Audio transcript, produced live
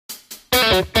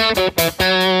Hello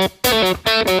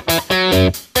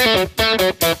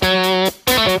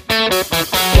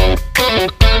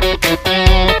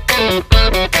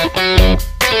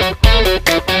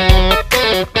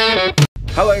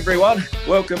everyone,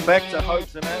 welcome back to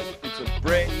Hopes and As. It's a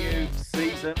brand new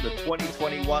season. The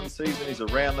 2021 season is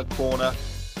around the corner.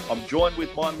 I'm joined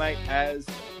with my mate Az.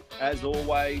 As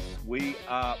always, we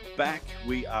are back.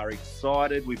 We are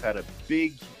excited. We've had a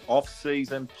big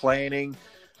off-season planning,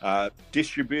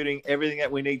 distributing everything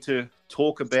that we need to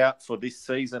talk about for this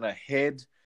season ahead.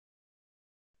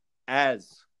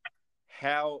 Az,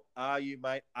 how are you,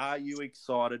 mate? Are you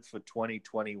excited for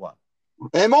 2021?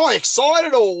 Am I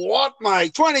excited or what,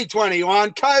 mate?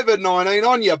 2021, COVID-19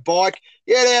 on your bike.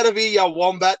 Get out of here, you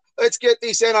wombat. Let's get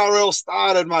this NRL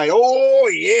started, mate. Oh,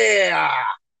 yeah.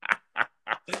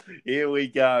 Here we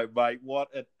go, mate.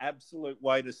 What an absolute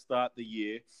way to start the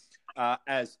year.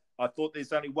 As I thought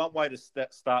there's only one way to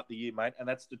start the year, mate, and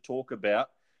that's to talk about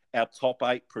our top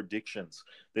 8 predictions.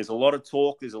 There's a lot of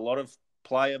talk. There's a lot of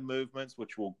player movements,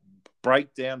 which we'll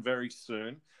break down very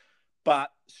soon.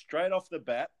 But straight off the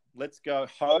bat, let's go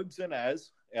Hobes and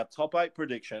Az, our top 8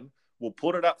 prediction. We'll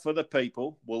put it up for the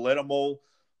people. We'll let them all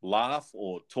laugh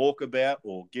or talk about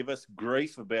or give us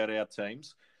grief about our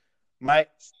teams. Mate,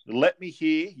 let me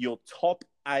hear your top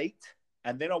 8,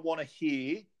 and then I want to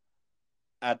hear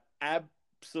an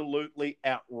absolutely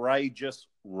outrageous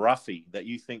roughie that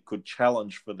you think could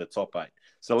challenge for the top 8.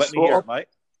 So let me hear it, mate.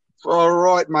 All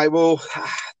right, mate. Well,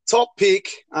 top pick.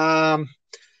 I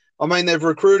mean, they've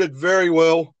recruited very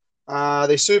well.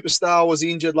 Their superstar was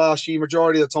injured last year.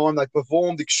 Majority of the time, they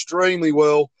performed extremely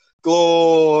well.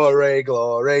 Glory,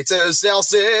 glory to South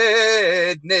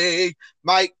Sydney.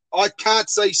 Mate, I can't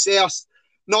see South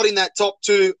not in that top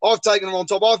 2. I've taken them on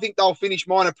top. I think they'll finish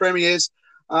minor premiers.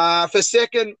 For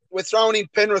second, we're throwing in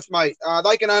Penrith, mate.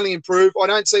 They can only improve. I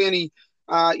don't see any,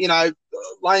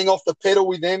 laying off the pedal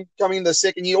with them coming into the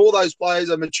second year. All those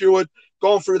players are matured,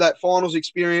 gone through that finals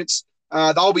experience.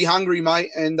 They'll be hungry,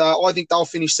 mate, and I think they'll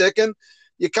finish second.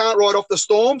 You can't write off the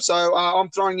Storm, so I'm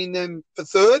throwing in them for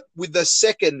third with the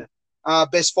second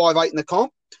best 5'8" in the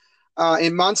comp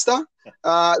in Munster.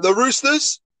 The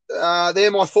Roosters,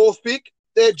 they're my 4th pick.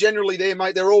 They're generally there,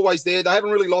 mate. They're always there. They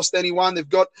haven't really lost anyone. They've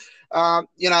got,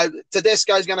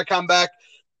 Tedesco's going to come back.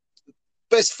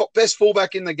 Best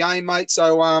fullback in the game, mate.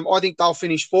 So I think they'll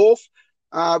finish 4th.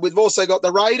 We've also got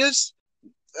the Raiders.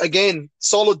 Again,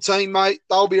 solid team, mate.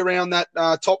 They'll be around that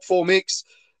top 4 mix.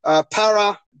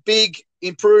 Para, big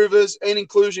improvers and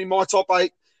inclusion in my top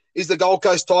 8 is the Gold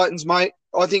Coast Titans, mate.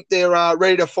 I think they're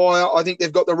ready to fire. I think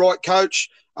they've got the right coach.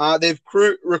 They've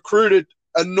recruited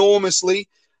enormously.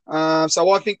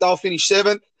 So I think they'll finish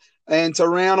 7th. And to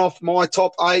round off my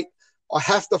top 8, I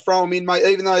have to throw them in, mate,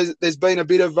 even though there's been a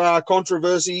bit of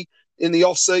controversy in the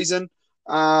off-season,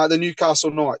 the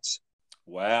Newcastle Knights.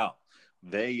 Wow.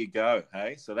 There you go,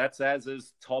 hey? So that's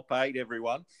Az's top 8,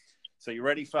 everyone. So you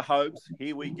ready for Hobes?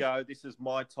 Here we go. This is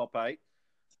my top 8.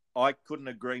 I couldn't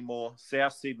agree more.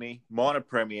 South Sydney, minor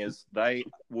premiers, they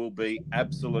will be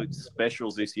absolute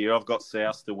specials this year. I've got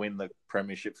South to win the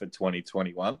premiership for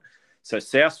 2021. So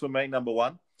South for me, number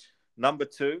 1. Number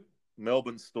 2,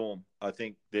 Melbourne Storm. I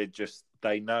think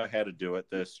they know how to do it.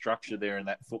 The structure there in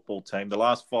that football team. The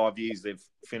last 5 years, they've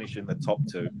finished in the top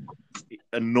 2.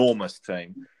 Enormous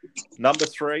team. Number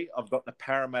 3, I've got the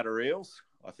Parramatta Eels.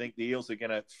 I think the Eels are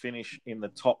going to finish in the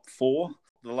top 4.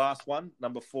 The last one,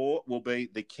 number 4, will be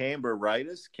the Canberra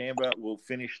Raiders. Canberra will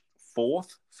finish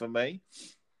 4th for me.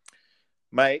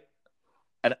 Mate,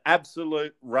 an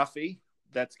absolute roughie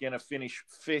that's going to finish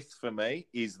 5th for me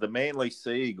is the Manly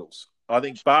Sea Eagles. I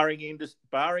think barring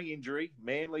injury,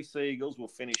 Manly Sea Eagles will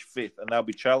finish 5th, and they'll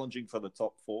be challenging for the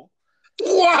top 4.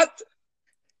 What?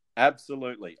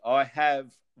 Absolutely. I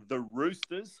have the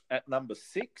Roosters at number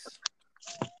 6.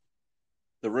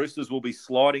 The Roosters will be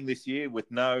sliding this year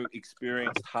with no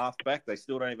experienced halfback. They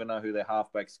still don't even know who their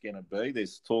halfback's going to be.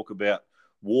 There's talk about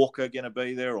Walker going to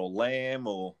be there or Lamb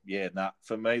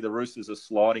For me, the Roosters are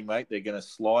sliding, mate. They're going to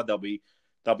slide. They'll be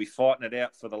fighting it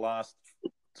out for the last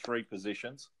 3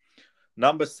 positions.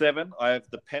 Number 7, I have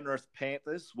the Penrith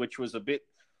Panthers, which was a bit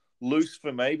loose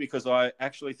for me because I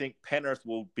actually think Penrith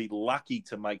will be lucky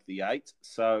to make the 8.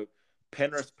 So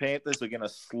Penrith Panthers are going to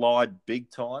slide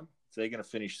big time. So they're going to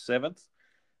finish 7th.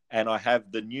 And I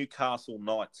have the Newcastle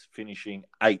Knights finishing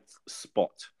 8th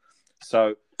spot.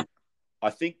 So I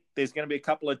think there's going to be a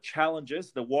couple of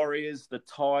challenges. The Warriors, the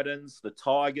Titans, the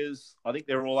Tigers. I think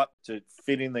they're all up to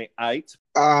fit in the 8.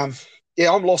 I'm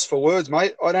lost for words,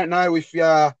 mate. I don't know if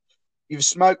you've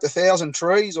smoked 1,000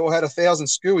 trees or had 1,000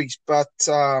 skewies, but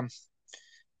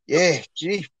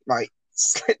gee, mate,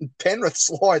 letting Penrith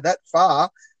slide that far.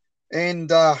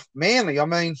 And Manly,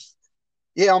 Manly,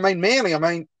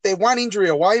 they're one injury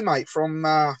away, mate, from,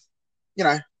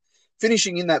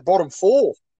 finishing in that bottom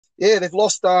four. Yeah, they've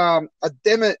lost a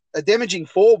damaging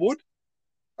forward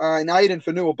in Aiden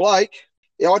Fanua-Blake.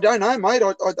 Yeah, I don't know, mate.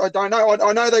 I don't know.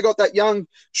 I know they got that young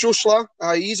Schussler.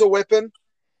 He's a weapon.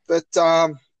 But,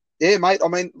 yeah, mate,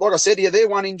 like I said, they're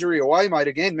one injury away, mate,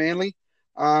 again, Manly.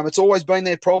 It's always been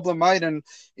their problem, mate. And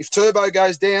if Turbo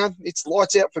goes down, it's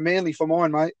lights out for Manly for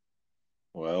mine, mate.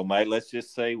 Well, mate, let's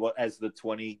just see what as the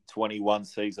 2021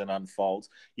 season unfolds.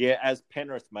 Yeah, as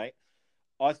Penrith, mate,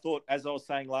 I thought, as I was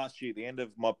saying last year, the end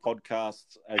of my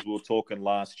podcast, as we were talking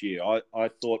last year, I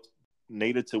thought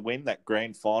needed to win that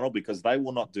grand final because they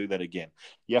will not do that again.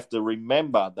 You have to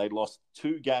remember they lost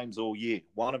 2 games all year.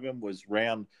 One of them was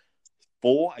round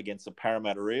 4 against the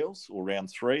Parramatta Eels, or round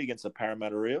 3 against the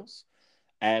Parramatta Eels,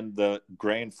 and the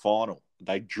grand final.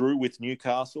 They drew with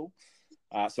Newcastle.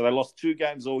 So they lost 2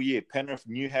 games all year. Penrith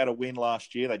knew how to win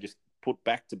last year. They just put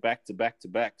back to back to back to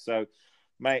back. So,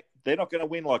 mate, they're not going to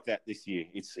win like that this year.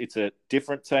 It's a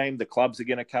different team. The clubs are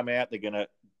going to come out.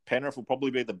 Penrith will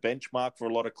probably be the benchmark for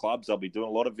a lot of clubs. I'll be doing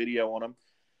a lot of video on them.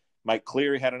 Mate,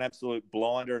 Cleary had an absolute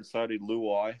blinder, and so did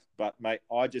Luai. But, mate,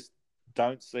 I just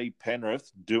don't see Penrith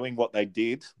doing what they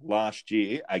did last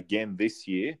year again this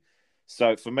year.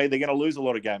 So, for me, they're going to lose a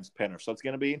lot of games, Penrith. So, it's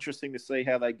going to be interesting to see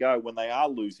how they go when they are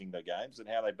losing the games and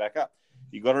how they back up.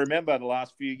 You've got to remember, the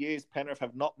last few years, Penrith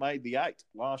have not made the 8.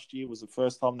 Last year was the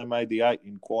first time they made the 8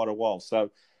 in quite a while. So,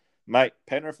 mate,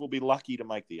 Penrith will be lucky to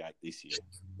make the 8 this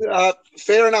year.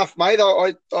 Fair enough, mate.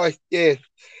 I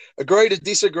agree to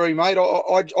disagree, mate.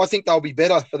 I think they'll be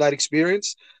better for that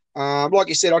experience. Like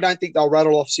you said, I don't think they'll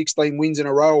rattle off 16 wins in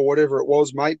a row or whatever it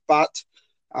was, mate. But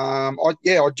I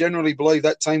generally believe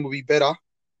that team will be better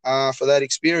for that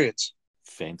experience.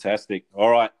 Fantastic. All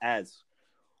right,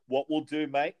 what we'll do,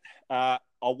 mate, I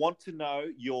want to know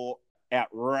your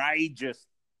outrageous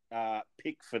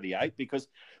pick for the 8, because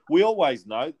we always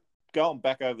know, going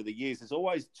back over the years, there's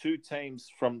always 2 teams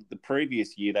from the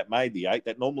previous year that made the 8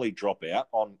 that normally drop out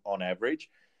on average.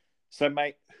 So,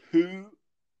 mate, who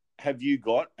have you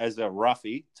got as a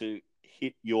roughie to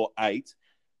hit your 8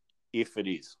 if it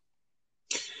is?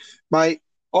 Mate,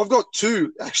 I've got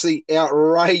 2 actually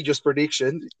outrageous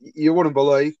predictions you wouldn't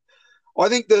believe. I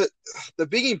think the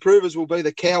big improvers will be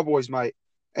the Cowboys, mate.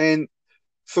 And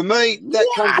for me, that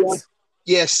comes down.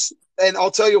 Yes, and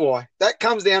I'll tell you why. That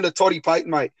comes down to Toddy Payten,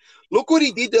 mate. Look what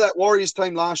he did to that Warriors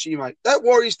team last year, mate. That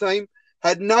Warriors team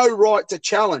had no right to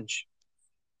challenge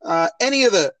any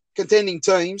of the contending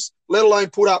teams, let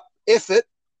alone put up effort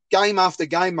game after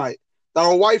game, mate. They're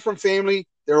away from family.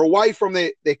 They're away from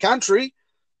their country.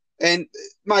 And,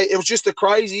 mate, it was just a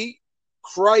crazy,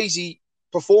 crazy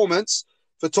performance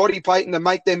for Toddy Payten to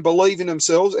make them believe in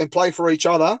themselves and play for each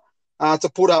other to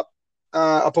put up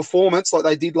a performance like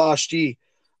they did last year.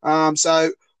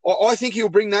 So I think he'll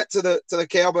bring that to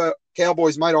the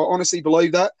Cowboys, mate. I honestly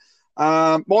believe that.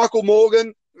 Michael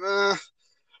Morgan,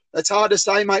 it's hard to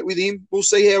say, mate, with him. We'll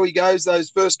see how he goes those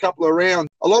first couple of rounds.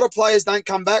 A lot of players don't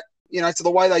come back, to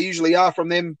the way they usually are from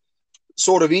them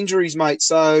sort of injuries, mate.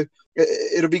 So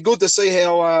it'll be good to see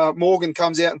how Morgan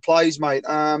comes out and plays, mate.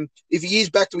 If he is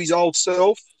back to his old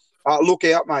self, look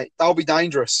out, mate. They'll be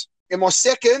dangerous. And my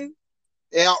second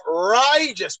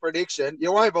outrageous prediction,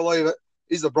 you won't believe it,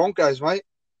 is the Broncos, mate.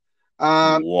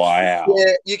 Wow.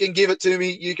 Yeah, you can give it to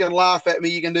me. You can laugh at me.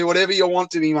 You can do whatever you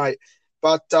want to me, mate.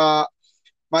 But,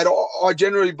 mate, I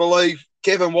generally believe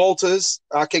Kevin Walters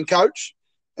can coach.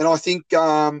 And I think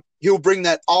he'll bring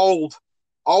that old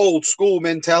school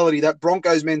mentality, that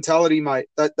Broncos mentality, mate,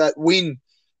 that win,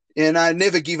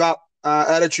 never give up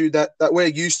attitude that we're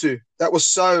used to. That was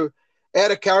so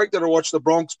out of character to watch the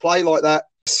Bronx play like that.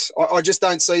 I just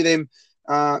don't see them,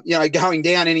 going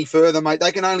down any further, mate.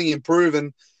 They can only improve.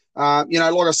 And,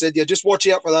 like I said, just watch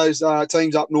out for those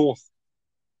teams up north.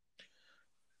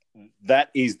 That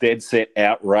is dead set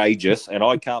outrageous. And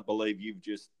I can't believe you've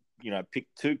just,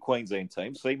 picked 2 Queensland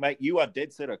teams. See, mate, you are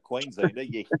dead set a Queenslander.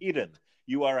 You're hidden.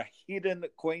 You are a hidden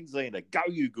Queenslander. Go,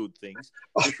 you good things.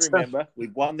 Just remember,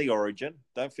 we've won the Origin.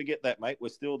 Don't forget that, mate. We're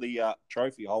still the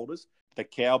trophy holders. The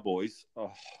Cowboys,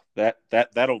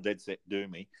 that'll dead set do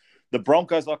me. The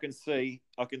Broncos, I can see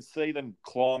them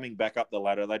climbing back up the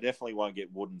ladder. They definitely won't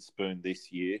get wooden spoon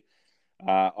this year.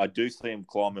 I do see them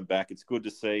climbing back. It's good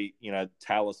to see,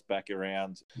 Tallis back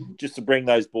around, just to bring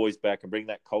those boys back and bring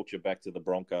that culture back to the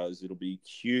Broncos. It'll be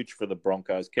huge for the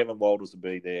Broncos. Kevin Walters will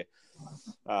be there.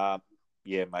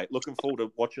 Yeah, mate. Looking forward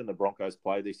to watching the Broncos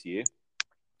play this year.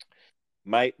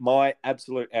 Mate, my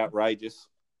absolute outrageous,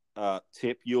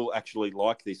 tip. You'll actually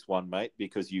like this one, mate,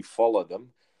 because you follow them.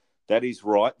 That is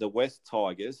right. The West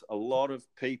Tigers, a lot of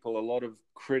people, a lot of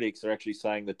critics are actually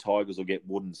saying the Tigers will get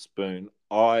wooden spoon.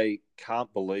 I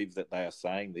can't believe that they are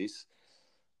saying this.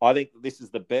 I think this is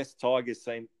the best Tigers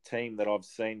team that I've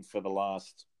seen for the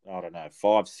last,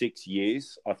 5-6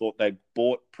 years. I thought they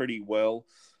bought pretty well.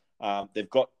 They've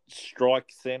got strike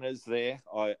centres there.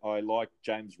 I like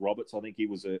James Roberts. I think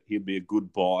he'll be a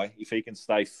good buy if he can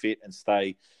stay fit and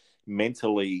stay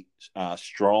mentally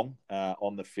strong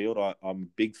on the field. I'm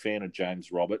a big fan of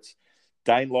James Roberts.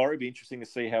 Dane Laurie, be interesting to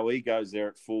see how he goes there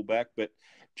at fullback. But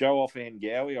Joe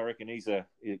Ofahengaue, I reckon he's a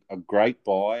great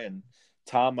buy, and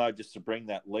Tamo just to bring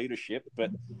that leadership.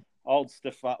 But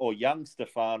young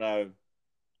Stefano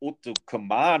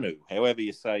Utukamanu, however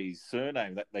you say his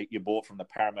surname, that you bought from the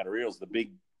Parramatta Eels, the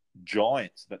big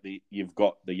giants that you've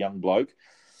got, the young bloke.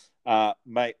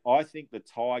 Mate, I think the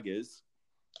Tigers,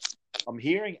 I'm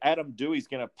hearing Adam Dewey's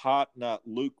going to partner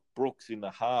Luke Brooks in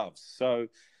the halves. So,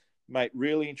 mate,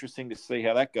 really interesting to see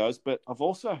how that goes. But I've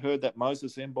also heard that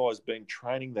Moses Mbai has been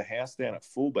training the house down at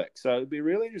fullback. So it'd be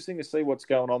really interesting to see what's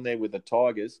going on there with the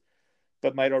Tigers.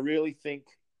 But, mate, I really think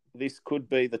this could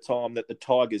be the time that the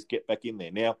Tigers get back in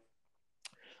there. Now,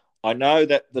 I know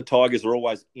that the Tigers are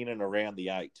always in and around the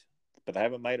 8, but they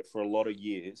haven't made it for a lot of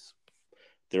years.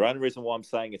 The only reason why I'm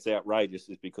saying it's outrageous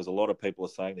is because a lot of people are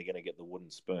saying they're going to get the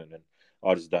wooden spoon, and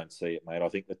I just don't see it, mate. I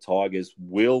think the Tigers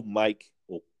will make,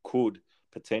 or could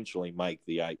potentially make,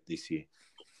 the 8 this year.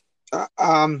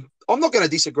 I'm not going to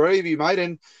disagree with you, mate.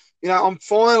 And, I'm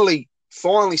finally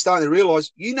starting to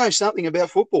realise you know something about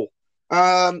football.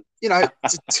 To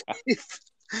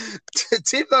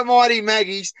tip the mighty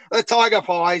Maggies, the Tiger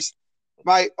Pies,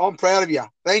 mate, I'm proud of you.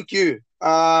 Thank you.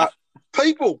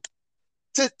 People,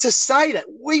 to say that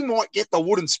we might get the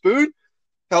wooden spoon,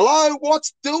 hello,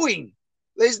 what's doing?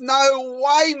 There's no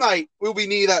way, mate, we'll be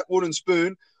near that wooden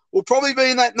spoon. We'll probably be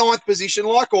in that 9th position,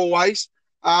 like always.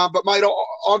 But, mate,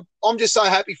 I'm just so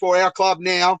happy for our club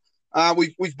now.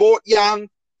 We've bought young.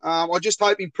 I just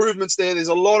hope improvements there. There's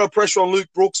a lot of pressure on Luke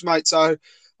Brooks, mate. So,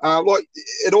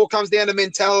 it all comes down to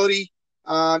mentality.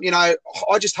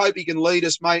 I just hope he can lead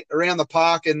us, mate, around the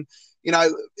park. And,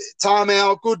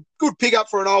 Tarmow, good pick up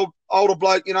for an older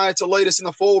bloke, to lead us in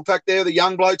the forward pack there, the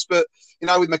young blokes. But,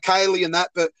 with McKaylee and that.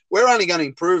 But we're only going to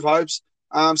improve, Hopes.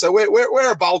 So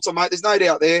we're a bolter, mate. There's no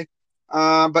doubt there.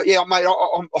 But yeah, mate,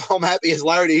 I'm happy as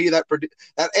Larry to hear that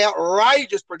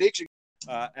outrageous prediction.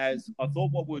 As I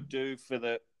thought, what we'd do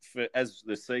for as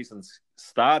the season's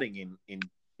starting in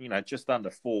just under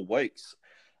 4 weeks,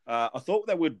 I thought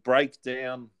that would break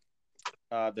down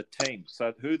the team.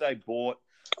 So who they bought.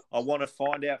 I want to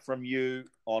find out from you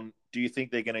on, do you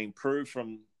think they're going to improve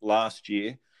from last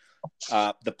year?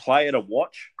 The player to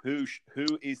watch, who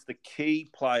is the key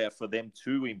player for them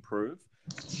to improve?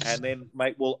 And then,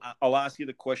 mate, I'll ask you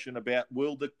the question about,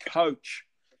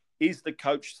 is the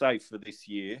coach safe for this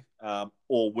year?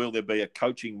 Or will there be a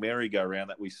coaching merry-go-round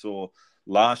that we saw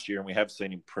last year and we have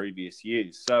seen in previous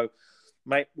years? So,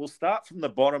 mate, we'll start from the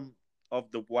bottom of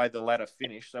the way the ladder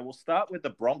finished. So we'll start with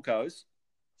the Broncos.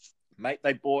 Mate,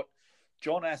 they bought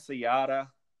John Asiata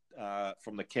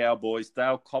from the Cowboys.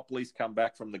 Dale Copley's come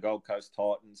back from the Gold Coast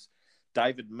Titans.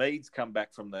 David Mead's come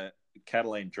back from the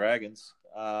Catalan Dragons.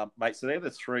 Mate, so they're the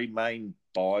 3 main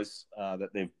buys that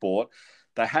they've bought.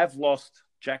 They have lost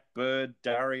Jack Bird,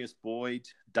 Darius Boyd,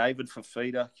 David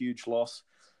Fafita, huge loss,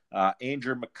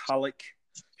 Andrew McCulloch,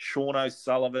 Sean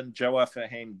O'Sullivan, Joe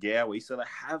Ofahengaue. So they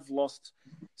have lost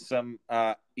some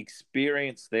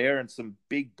experience there and some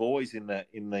big boys in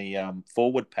the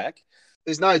forward pack.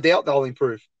 There's no doubt they'll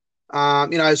improve.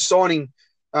 Signing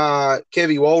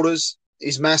Kevy Walters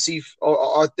is massive.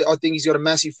 I think he's got a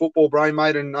massive football brain,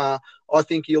 mate, and I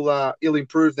think he'll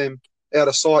improve them out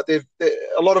of sight. A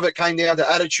lot of it came down to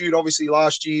attitude, obviously,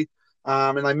 last year,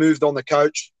 and they moved on the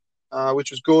coach,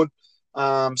 which was good.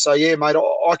 So, yeah, mate,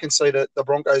 I can see that the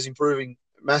Broncos improving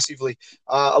massively.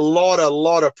 A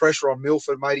lot of pressure on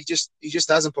Milford, mate. He just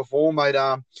hasn't performed, mate.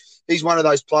 He's one of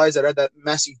those players that had that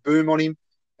massive boom on him,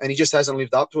 and he just hasn't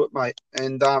lived up to it, mate.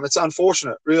 And it's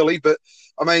unfortunate, really. But,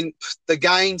 I mean, the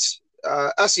gains,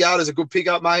 Asiata's a good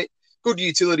pickup, mate. Good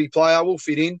utility player, will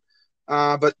fit in.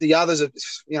 But the others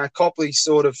are, Copley's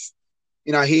sort of,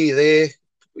 here, there.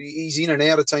 He's in and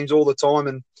out of teams all the time.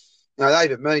 And,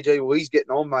 David Mead, he's getting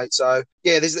on, mate. So,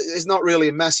 yeah, there's not really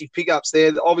a massive pickups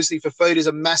there. Obviously, Fafita's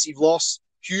a massive loss,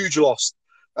 huge loss.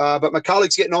 But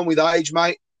McCulloch's getting on with age,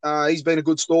 mate. He's been a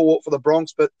good stalwart for the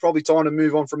Bronx, but probably time to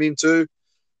move on from him too.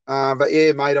 But,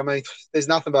 yeah, mate, I mean, there's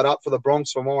nothing but up for the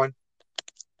Bronx for mine.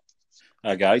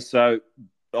 Okay, so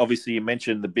obviously you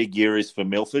mentioned the big year is for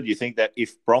Milford. You think that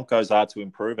if Broncos are to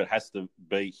improve, it has to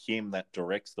be him that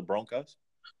directs the Broncos?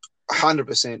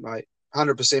 100%, mate.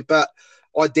 100%. But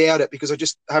I doubt it because I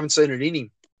just haven't seen it in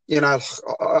him.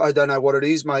 I don't know what it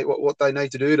is, mate, what they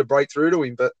need to do to break through to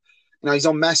him. But, he's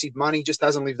on massive money, just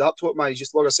hasn't lived up to it, mate. He's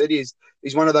just, like I said, he's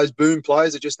one of those boom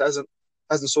players that just hasn't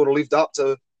sort of lived up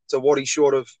to what he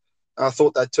sort of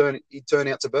thought he'd turn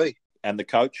out to be. And the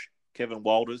coach, Kevin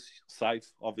Walters, safe,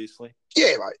 obviously?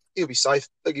 Yeah, mate. He'll be safe.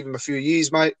 They'll give him a few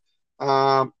years, mate.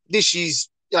 This year's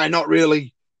not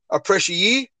really a pressure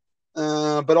year,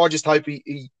 but I just hope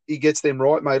he gets them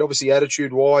right, mate. Obviously,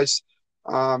 attitude-wise,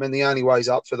 and the only way's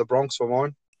up for the Bronx for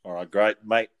mine. All right, great.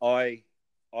 Mate, I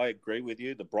agree with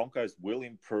you. The Broncos will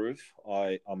improve.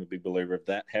 I'm a big believer of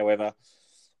that. However,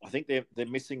 I think they're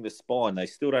missing the spine. They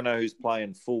still don't know who's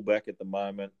playing fullback at the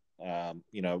moment.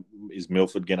 Is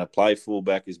Milford going to play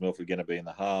fullback? Is Milford going to be in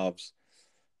the halves?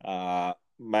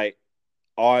 Mate,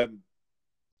 I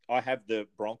have the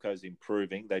Broncos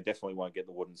improving. They definitely won't get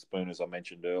the wooden spoon, as I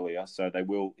mentioned earlier. So they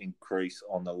will increase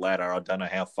on the ladder. I don't know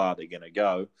how far they're going to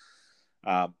go.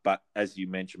 But as you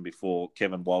mentioned before,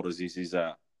 Kevin Walters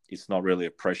it's not really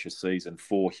a pressure season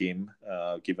for him,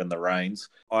 given the reins.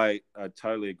 I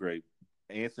totally agree.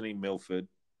 Anthony Milford,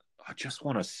 I just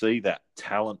want to see that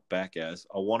talent back. I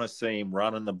want to see him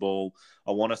running the ball.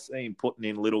 I want to see him putting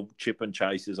in little chip and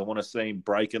chases. I want to see him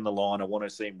breaking the line. I want to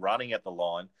see him running at the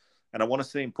line. And I want to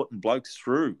see him putting blokes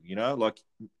through, like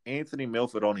Anthony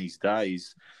Milford on his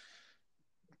days,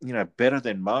 better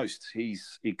than most.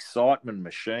 He's excitement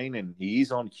machine and he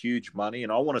is on huge money.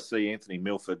 And I want to see Anthony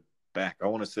Milford back. I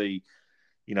want to see,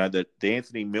 the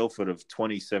Anthony Milford of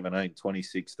 2017,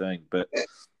 2016. But,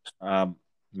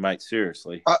 mate,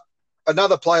 seriously.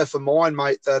 Another player for mine,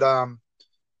 mate, that,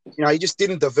 he just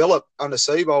didn't develop under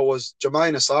Sebo was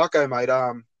Jermaine Asako,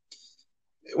 mate.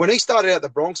 When he started out the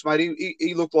Bronx, mate,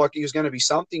 he looked like he was going to be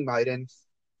something, mate. And,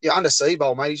 under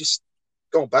Sebo, mate, he just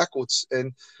gone backwards.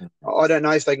 And I don't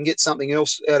know if they can get something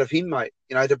else out of him, mate,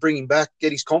 to bring him back,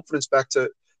 get his confidence back to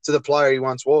the player he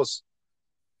once was.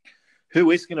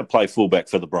 Who is going to play fullback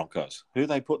for the Broncos? Who are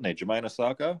they putting there? Jermaine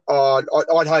Asako?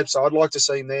 I'd hope so. I'd like to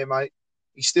see him there, mate.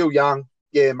 He's still young.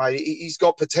 Yeah, mate. He's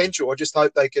got potential. I just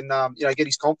hope they can, get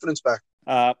his confidence back.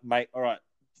 Mate, all right.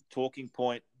 Talking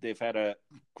point, they've had a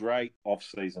great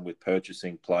off-season with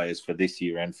purchasing players for this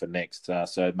year and for next.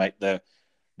 So, mate, the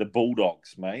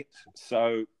Bulldogs, mate.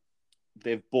 So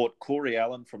they've bought Corey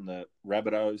Allen from the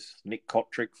Rabbitohs, Nick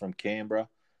Kotrick from Canberra,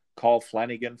 Kyle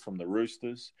Flanagan from the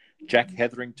Roosters, Jack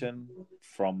Hetherington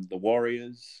from the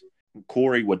Warriors,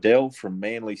 Corey Waddell from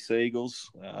Manly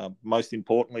Seagulls. Most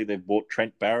importantly, they've bought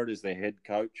Trent Barrett as their head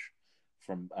coach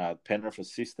from Penrith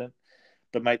assistant.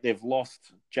 But, mate, they've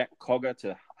lost Jack Cogger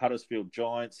to Huddersfield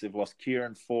Giants. They've lost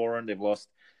Kieran Foran. They've lost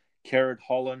Kerrod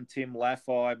Holland, Tim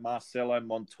Laffey, Marcelo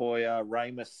Montoya,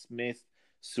 Ramus Smith,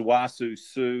 Suasu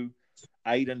Su,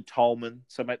 Aidan Tolman.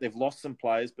 So, mate, they've lost some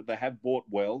players, but they have bought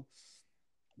well.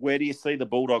 Where do you see the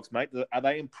Bulldogs, mate? Are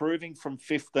they improving from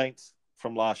 15th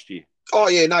from last year? Oh,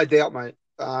 yeah, no doubt, mate.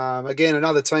 Again,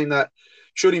 another team that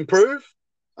should improve.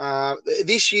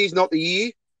 This year's not the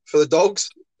year for the Dogs,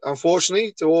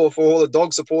 unfortunately, for all the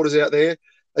Dog supporters out there.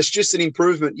 It's just an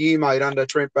improvement year, mate, under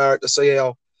Trent Barrett to see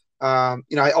how,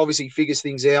 obviously figures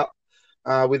things out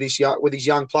with his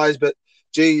young players. But,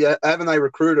 gee, haven't they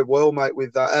recruited well, mate,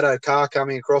 with Addo Carr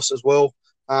coming across as well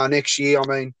next year? I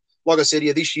mean, like I said,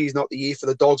 this year's not the year for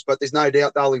the Dogs, but there's no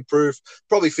doubt they'll improve.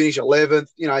 Probably finish 11th,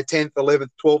 10th, 11th,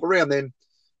 12th, around then,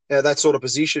 that sort of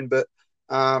position. But,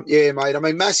 yeah, mate, I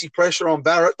mean, massive pressure on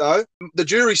Barrett, though. The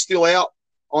jury's still out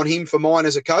on him for mine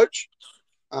as a coach.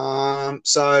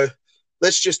 So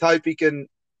let's just hope he can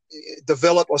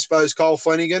develop, I suppose, Kyle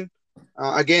Flanagan.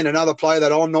 Again, another player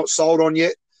that I'm not sold on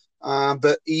yet.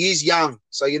 But he is young,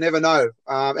 so you never know.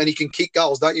 And he can kick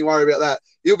goals. Don't you worry about that.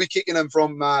 He'll be kicking them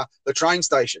from the train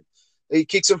station. He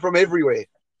kicks them from everywhere.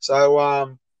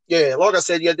 So, yeah, like I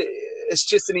said, yeah, it's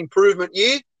just an improvement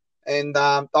year, and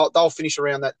they'll finish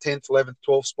around that 10th, 11th,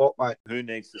 12th spot, mate. Who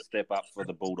needs to step up for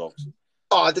the Bulldogs?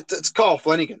 Oh, it's Kyle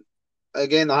Flanagan.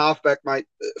 Again, the halfback, mate,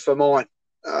 for mine.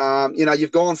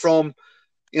 You've gone from,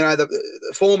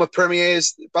 the former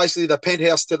premiers, basically the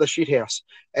penthouse to the shithouse.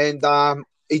 And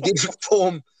he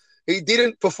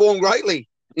didn't perform greatly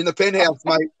in the penthouse,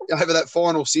 mate, over that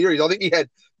final series. I think he had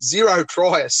 0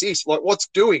 try assists. Like, what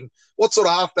sort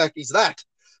of halfback is that?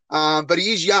 But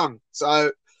he is young.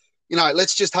 So,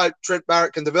 let's just hope Trent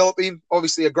Barrett can develop him.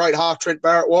 Obviously, a great half Trent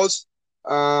Barrett was.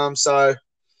 Yeah,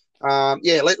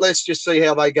 let's just see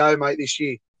how they go, mate, this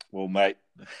year. Well, mate,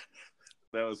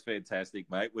 that was fantastic,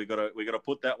 mate. We got to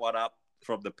put that one up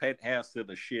from the penthouse to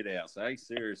the shit house, eh?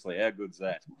 Seriously, how good's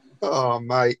that? Oh,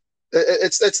 mate.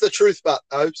 It's the truth, but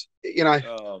Obes.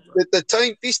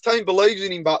 This team believes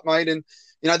in him, but mate, and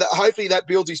hopefully that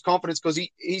builds his confidence because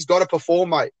he's got to perform,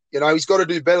 mate. He's got to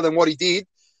do better than what he did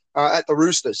at the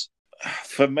Roosters.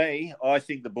 For me, I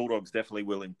think the Bulldogs definitely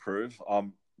will improve.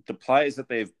 The players that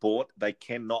they've bought, they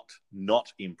cannot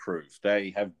not improve.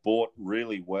 They have bought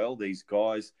really well. These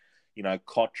guys,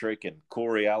 Kotrick and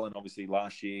Corey Allen, obviously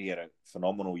last year he had a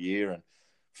phenomenal year, and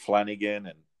Flanagan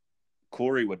and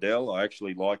Corey Waddell, I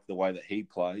actually like the way that he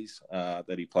plays,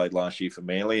 that he played last year for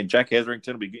Manly. And Jack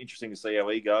Hetherington, it'll be interesting to see how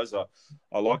he goes.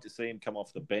 I like to see him come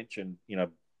off the bench and,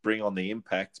 bring on the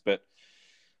impact. But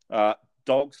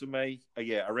Dogs for me,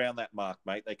 around that mark,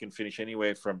 mate. They can finish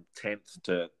anywhere from 10th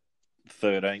to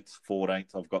 13th,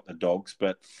 14th. I've got the Dogs,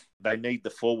 but they need the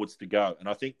forwards to go. And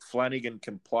I think Flanagan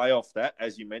can play off that.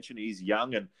 As you mentioned, he's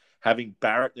young and having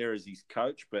Barrett there as his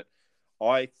coach. But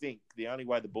I think the only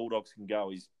way the Bulldogs can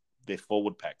go is their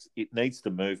forward packs. It needs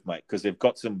to move, mate, because they've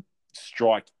got some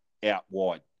strike out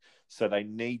wide. So they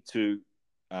need to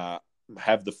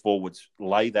have the forwards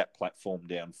lay that platform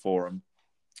down for them.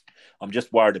 I'm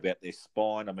just worried about their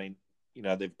spine. I mean,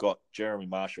 they've got Jeremy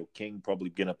Marshall-King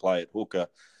probably going to play at hooker,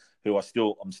 who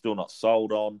I'm still not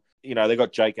sold on. They've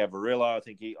got Jake Averillo. I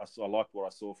think I like what I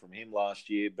saw from him last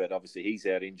year, but obviously he's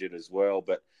out injured as well.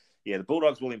 But yeah, the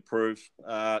Bulldogs will improve.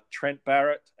 Trent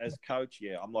Barrett as coach,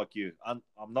 I'm like you. I'm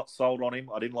not sold on him.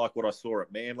 I didn't like what I saw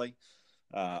at Manly.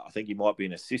 I think he might be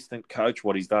an assistant coach.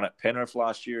 What he's done at Penrith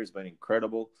last year has been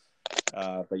incredible.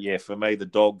 But yeah, for me, the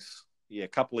Dogs, a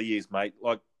couple of years, mate.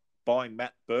 Like buying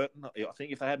Matt Burton. I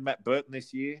think if they had Matt Burton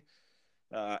this year,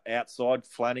 outside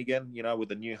Flanagan, with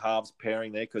the new halves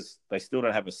pairing there, because they still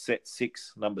don't have a set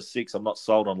number 6. I'm not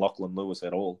sold on Lachlan Lewis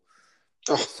at all.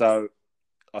 Oh. So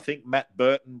I think Matt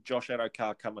Burton, Josh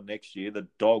Adokar coming next year, the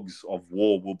Dogs of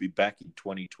War will be back in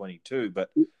 2022. But,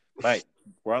 mate,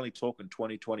 we're only talking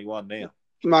 2021 now.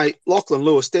 Mate, Lachlan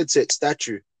Lewis, dead set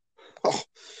statue. Oh,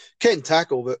 can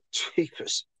tackle, but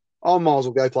jeepers. I might as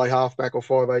well go play halfback or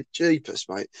 5'8". Jeepers,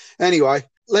 mate. Anyway,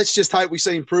 let's just hope we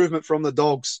see improvement from the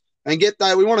Dogs. And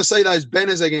we want to see those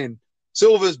banners again.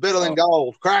 Silver's better than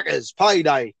gold. Crackers,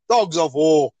 payday, Dogs of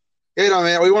War. Get them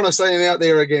out. We want to see them out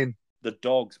there again. The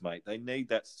Dogs, mate, they need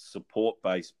that support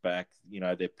base back.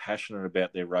 They're passionate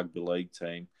about their rugby league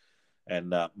team. And,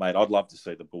 mate, I'd love to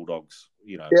see the Bulldogs,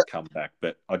 come back.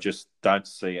 But I just don't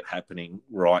see it happening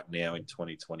right now in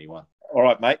 2021. All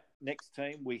right, mate. Next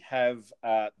team, we have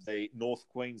the North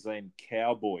Queensland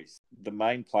Cowboys. The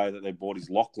main player that they bought is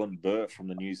Lachlan Burt from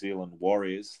the New Zealand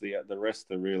Warriors. The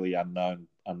rest are really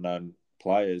unknown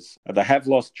players. They have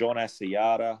lost John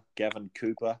Asiata, Gavin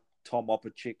Cooper, Tom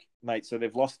Opachik, mate. So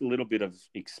they've lost a little bit of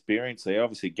experience there.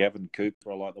 Obviously, Gavin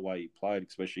Cooper, I like the way he played,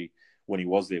 especially when he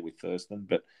was there with Thurston.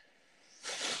 But,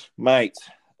 mate,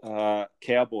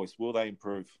 Cowboys, will they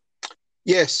improve?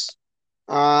 Yes.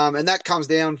 And that comes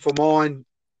down for mine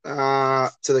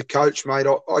to the coach, mate.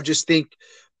 I just think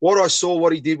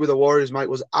what he did with the Warriors, mate,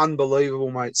 was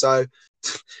unbelievable, mate. So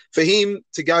for him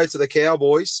to go to the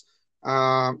Cowboys,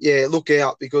 look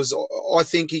out, because I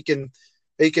think he can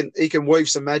weave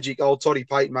some magic, old Toddy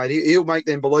Payton, mate. He'll make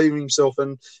them believe in himself.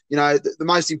 And, the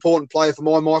most important player for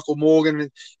Michael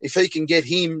Morgan, if he can get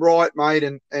him right, mate,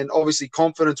 and obviously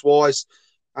confidence-wise,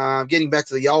 getting back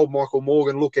to the old Michael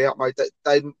Morgan, look out, mate.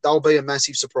 They'll be a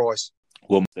massive surprise.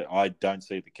 Well, I don't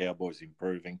see the Cowboys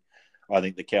improving. I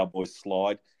think the Cowboys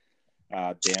slide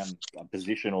down a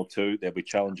position or two. They'll be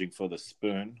challenging for the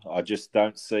spoon. I just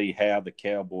don't see how the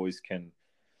Cowboys can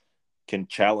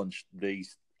challenge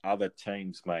these other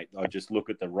teams, mate. I just look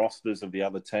at the rosters of the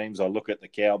other teams. I look at the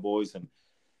Cowboys and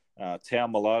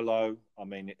Taumalolo. I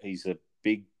mean, he's a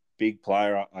big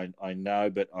player, I know,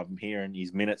 but I'm hearing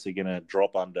his minutes are going to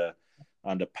drop under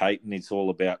Payton. It's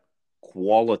all about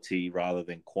quality rather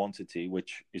than quantity,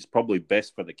 which is probably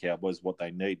best for the Cowboys, what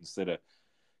they need, instead of,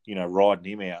 riding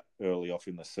him out early off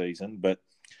in the season. But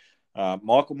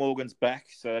Michael Morgan's back,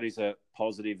 so that is a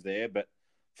positive there. But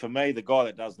for me, the guy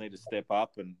that does need to step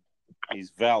up is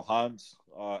Val Holmes.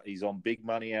 He's on big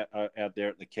money out there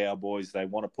at the Cowboys. They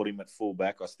want to put him at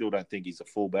fullback. I still don't think he's a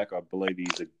fullback. I believe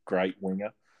he's a great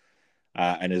winger.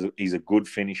 And he's a good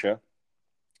finisher.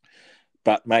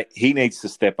 But, mate, he needs to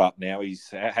step up now. He's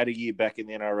had a year back in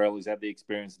the NRL. He's had the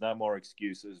experience. No more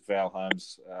excuses. Val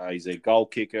Holmes, he's a goal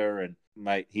kicker. And,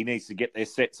 mate, he needs to get their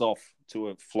sets off to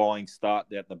a flying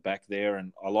start out the back there.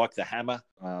 And I like the hammer.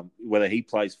 Whether he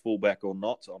plays fullback or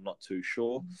not, I'm not too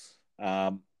sure.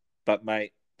 But,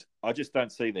 mate, I just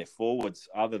don't see their forwards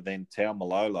other than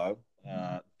Taumalolo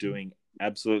doing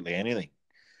absolutely anything.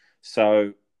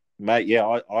 So Mate,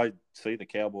 yeah, I see the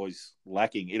Cowboys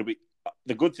lacking. It'll be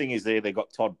the good thing is they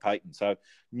got Todd Payton, so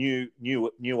new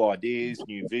ideas,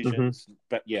 new visions. Mm-hmm.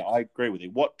 But yeah, I agree with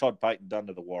you. What Todd Payton done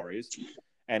to the Warriors,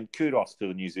 and kudos to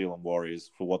the New Zealand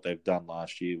Warriors for what they've done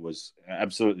last year, was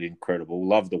absolutely incredible.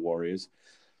 Love the Warriors,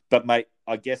 but mate,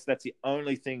 I guess that's the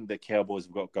only thing the Cowboys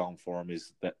have got going for them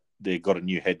is that they've got a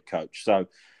new head coach. So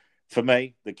for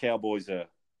me, the Cowboys are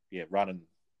running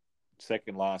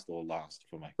second last or last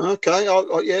for me. Okay,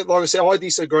 yeah, like I said, I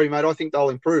disagree, mate. I think they'll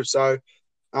improve. So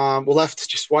we'll have to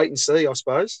just wait and see, I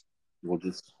suppose. We'll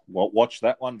just watch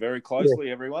that one very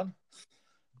closely, everyone.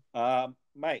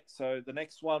 Mate, so the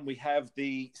next one we have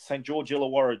the St. George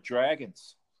Illawarra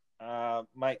Dragons.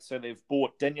 Mate, so they've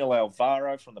bought Daniel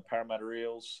Alvaro from the Parramatta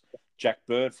Eels, Jack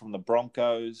Bird from the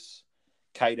Broncos,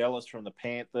 Kate Ellis from the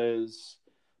Panthers,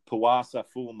 Puasa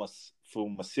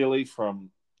Fulmasili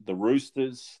from the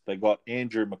Roosters. They got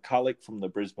Andrew McCulloch from the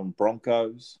Brisbane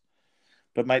Broncos.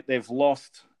 But, mate, they've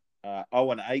lost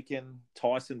Owen Aiken,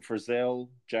 Tyson Frizzell,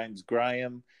 James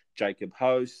Graham, Jacob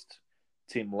Host,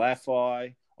 Tim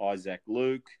Laffey, Isaac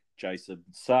Luke, Jason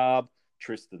Saab,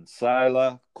 Tristan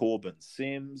Saylor, Corbin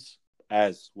Sims.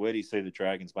 Where do you see the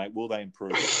Dragons, mate? Will they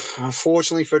improve?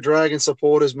 Unfortunately for Dragon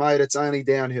supporters, mate, it's only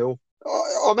downhill.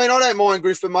 I mean, I don't mind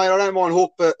Griffin, mate. I don't mind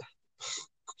Hook, but,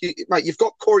 mate, you've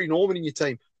got Corey Norman in your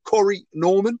team. Corey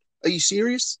Norman? Are you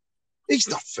serious? He's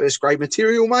not first-grade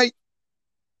material, mate.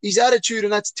 His attitude,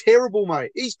 and that's terrible,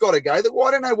 mate. He's got to go. I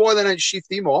don't know why they don't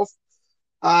shift him off.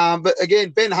 But,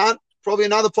 again, Ben Hunt, probably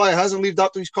another player, hasn't lived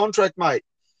up to his contract, mate.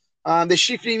 They're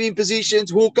shifting him in positions,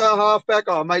 hooker, halfback.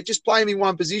 Oh, mate, just play him in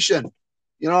one position.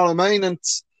 You know what I mean? And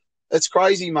it's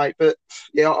crazy, mate. But,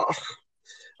 yeah,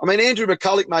 I mean, Andrew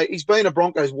McCulloch, mate, he's been a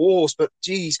Broncos warhorse, but,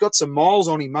 gee, he's got some miles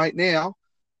on him, mate, now.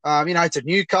 To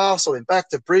Newcastle, then back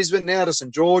to Brisbane, now to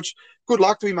St. George. Good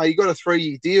luck to him, mate. You got a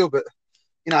 3-year deal, but,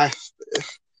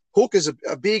 Hook is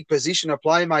a big position to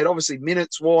play, mate. Obviously,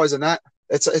 minutes-wise and that.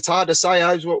 It's hard to say,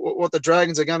 Abe, what the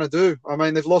Dragons are going to do. I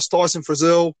mean, they've lost Tyson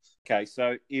Frizzell. Okay,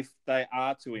 so if they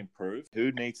are to improve,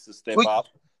 who needs to step up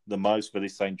the most for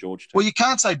this St. George team? Well, you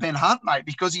can't say Ben Hunt, mate,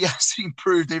 because he has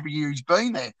improved every year he's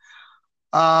been there.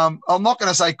 I'm not going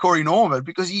to say Corey Norman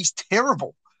because he's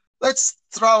terrible. Let's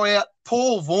throw out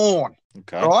Paul Vaughan,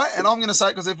 right? And I'm going to say,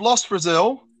 because they've lost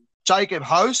Frizzell, Jacob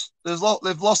Host, they've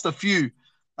lost a few.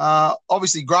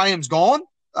 Obviously, Graham's gone.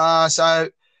 So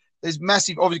there's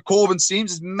massive, obviously, Corbin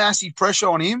Sims, there's massive pressure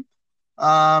on him.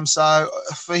 So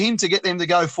for him to get them to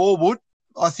go forward,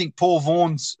 I think Paul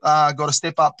Vaughan's got to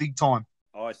step up big time.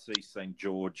 I see St.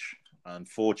 George,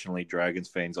 unfortunately, Dragons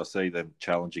fans, I see them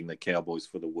challenging the Cowboys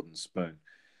for the wooden spoon.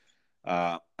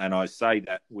 And I say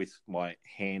that with my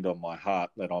hand on my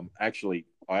heart that I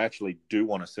actually do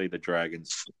want to see the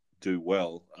Dragons do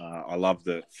well. I love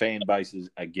the fan bases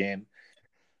again.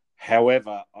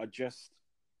 However, I just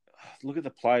look at the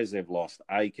players they've lost: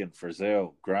 Aiken,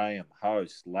 Frizzell, Graham,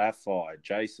 Host, Laffey,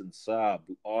 Jason Saab,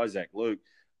 Isaac Luke,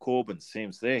 Corbin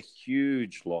Sims. They're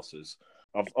huge losses.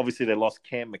 Obviously, they lost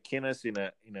Cam McInnes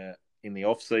in the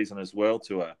off season as well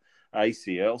to a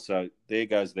ACL. So there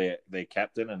goes their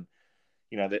captain, and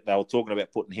they were talking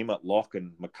about putting him at lock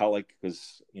and McCulloch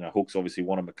because Hook's obviously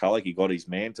wanted McCulloch. He got his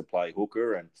man to play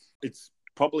hooker, and it's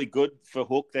probably good for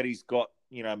Hook that he's got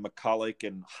McCulloch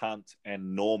and Hunt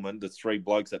and Norman, the three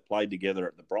blokes that played together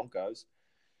at the Broncos.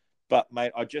 But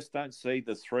mate, I just don't see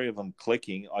the three of them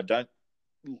clicking. I don't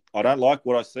like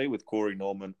what I see with Corey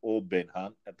Norman or Ben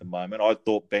Hunt at the moment. I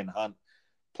thought Ben Hunt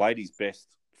played his best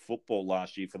football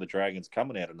last year for the Dragons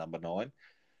coming out of number 9.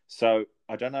 So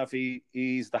I don't know if he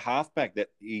is the halfback that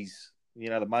he's,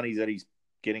 the money that he's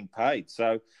getting paid.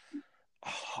 So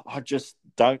I just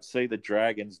don't see the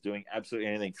Dragons doing absolutely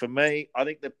anything. For me, I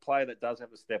think the player that does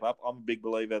have to step up, I'm a big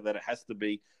believer that it has to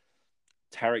be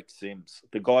Tariq Sims.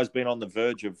 The guy's been on the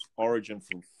verge of Origin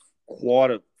for quite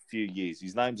a few years.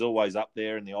 His name's always up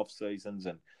there in the off seasons,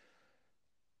 and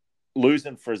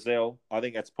losing Frizzell, I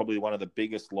think that's probably one of the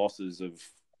biggest losses of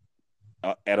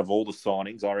out of all the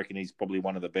signings. I reckon he's probably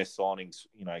one of the best signings,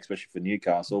 especially for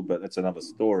Newcastle, but that's another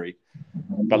story.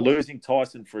 But losing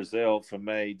Tyson Frizzell, for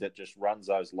me, that just runs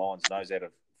those lines, knows how to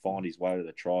find his way to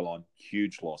the try line,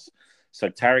 huge loss. So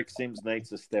Tariq Sims needs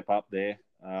to step up there.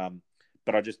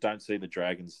 But I just don't see the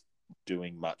Dragons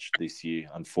doing much this year,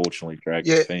 unfortunately,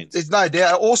 Dragons fans. There's no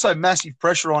doubt. Also, massive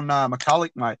pressure on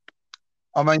McCulloch, mate.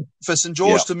 I mean, for St.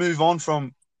 George to move on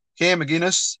from Cam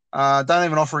McInnes, don't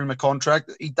even offer him a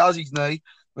contract. He does his knee.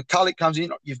 McCulloch comes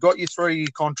in. You've got your 3-year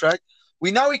contract.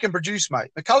 We know he can produce,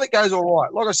 mate. McCulloch goes all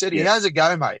right. Like I said, he has a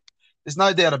go, mate. There's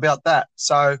no doubt about that.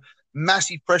 So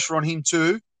massive pressure on him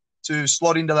too to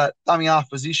slot into that dummy half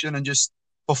position and just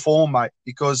perform, mate.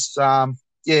 Because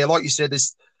yeah, like you said,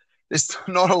 there's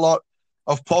not a lot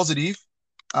of positive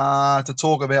to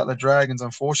talk about the Dragons,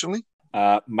 unfortunately.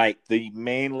 Mate, the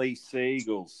Manly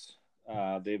Seagulls,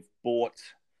 they've bought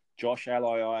Josh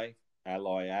Alai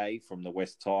from the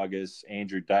West Tigers,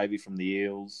 Andrew Davey from the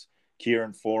Eels,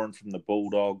 Kieran Foran from the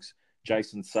Bulldogs,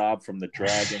 Jason Saab from the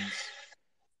Dragons.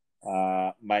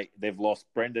 Mate, they've lost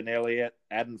Brendan Elliott,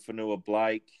 Adam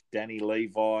Fanua-Blake, Danny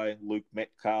Levi, Luke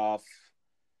Metcalf,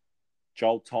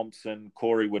 Joel Thompson,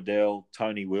 Corey Waddell,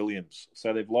 Tony Williams.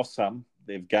 So they've lost some,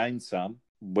 they've gained some.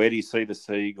 Where do you see the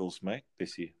Seagulls, mate,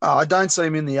 this year? I don't see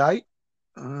him in the 8.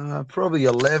 Probably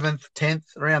 11th,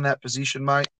 10th, around that position,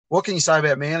 mate. What can you say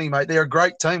about Manly, mate? They're a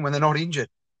great team when they're not injured.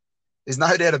 There's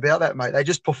no doubt about that, mate. They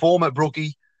just perform at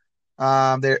Brookie.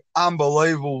 They're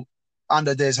unbelievable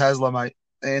under Des Hasler, mate.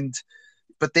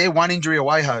 But they're one injury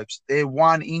away, Hopes. They're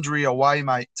one injury away,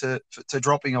 mate, to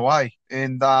dropping away.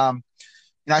 And,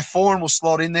 Foran will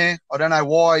slot in there. I don't know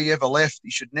why he ever left. He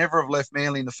should never have left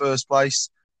Manly in the first place.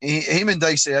 Him and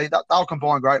DCE, they'll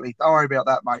combine greatly. Don't worry about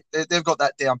that, mate. They've got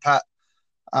that down pat.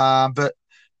 But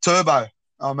Turbo,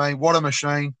 I mean, what a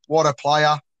machine. What a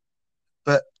player.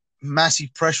 But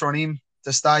massive pressure on him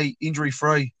to stay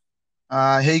injury-free.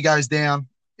 He goes down.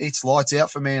 It's lights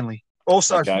out for Manly.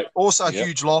 Also,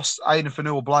 huge loss, Aiden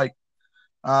Fanua-Blake.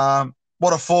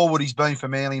 What a forward he's been for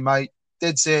Manly, mate.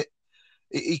 Dead set.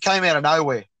 He came out of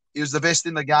nowhere. He was the best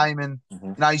in the game, and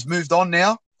he's moved on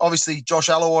now. Obviously, Josh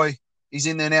Alloy, he's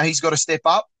in there now. He's got to step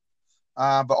up.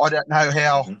 But I don't know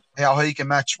how he can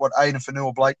match what Aiden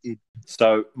Fanua-Blake did.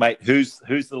 So, mate, who's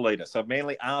the leader? So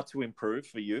Manly are to improve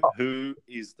for you. Who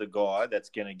is the guy that's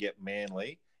going to get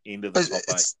Manly into the top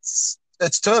 8?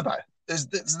 It's Turbo.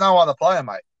 There's no other player,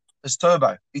 mate. It's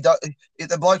Turbo.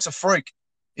 The bloke's a freak.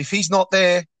 If he's not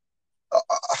there,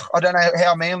 I don't know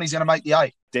how Manly's going to make the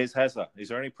 8. Des Hasler. Is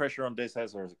there any pressure on Des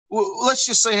Hasler? Well, let's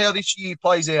just see how this year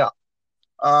plays out.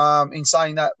 In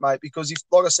saying that, mate, because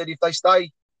if they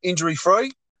stay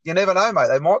injury-free, you never know, mate.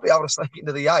 They might be able to sneak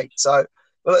into the 8. So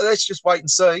let's just wait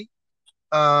and see,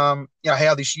 how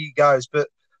this year goes. But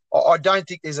I don't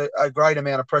think there's a great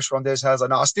amount of pressure on Des Hasler.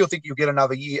 No, I still think you'll get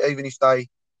another year, even if they,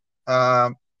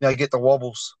 get the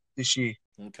wobbles this year.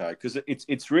 Okay, because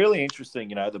it's really interesting,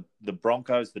 the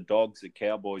Broncos, the Dogs, the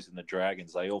Cowboys, and the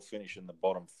Dragons, they all finished in the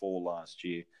bottom 4 last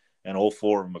year, and all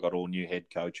 4 of them have got all new head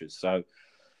coaches. So,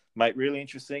 mate, really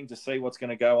interesting to see what's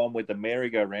going to go on with the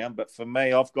merry-go-round. But for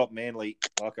me, I've got Manly,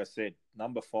 like I said,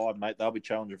 number 5, mate. They'll be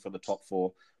challenging for the top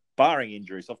 4, barring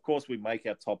injuries. Of course, we make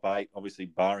our top 8, obviously,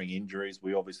 barring injuries.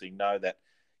 We obviously know that,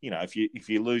 if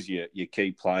you lose your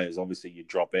key players, obviously you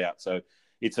drop out. So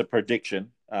it's a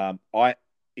prediction.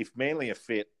 If Manly are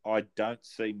fit, I don't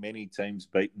see many teams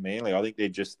beating Manly. I think they're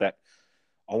just that.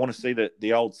 I want to see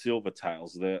the old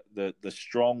Silvertails, the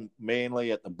strong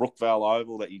Manly at the Brookvale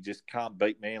Oval that you just can't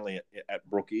beat Manly at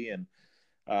Brookie. And,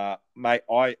 mate,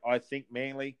 I think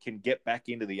Manly can get back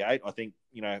into the 8. I think,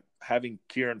 having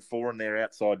Kieran Foran there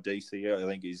outside DCL, I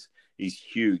think is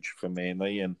huge for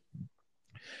Manly. And,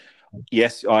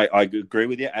 yes, I agree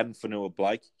with you. Adam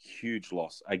Fanua-Blake, huge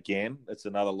loss. Again, it's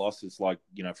another loss. It's like,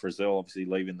 Frizzell obviously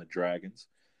leaving the Dragons.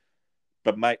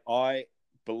 But, mate, I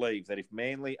believe that if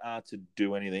Manly are to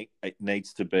do anything, it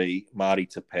needs to be Marty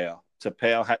Tapau.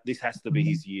 Tapau, this has to be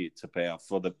his year, Tapau,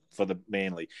 for the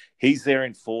Manly. He's their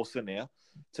enforcer now.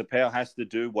 Tapau has to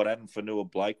do what Adam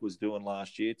Fanua-Blake was doing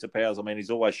last year. Tapau's,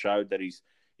 he's always showed that he's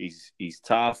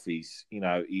tough. He's,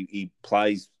 he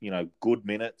plays, good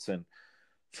minutes. And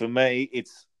for me,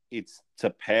 it's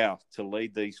Tapau to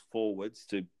lead these forwards,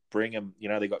 to bring them.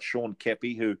 They got Sean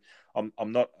Keppie, who I'm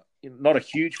not a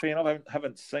huge fan of. I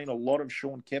haven't seen a lot of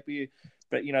Sean Keppie,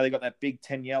 but they got that big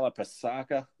Tanyala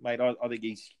Pasaka, mate. I think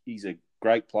he's a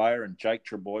great player, and Jake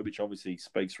Trebojevic obviously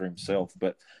speaks for himself.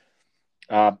 But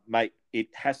mate, it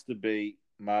has to be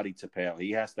Marty Tapau.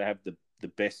 He has to have the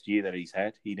best year that he's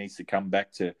had. He needs to come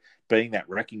back to being that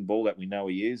wrecking ball that we know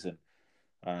he is. And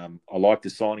I like the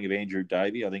signing of Andrew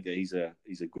Davey. I think that he's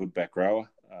a good back rower.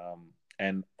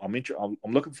 And I'm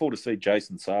looking forward to see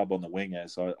Jason Saab on the wing.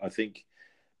 So I think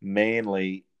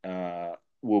Manly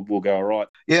will go all right.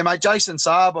 Yeah, mate, Jason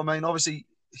Saab, obviously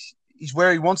he's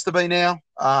where he wants to be now.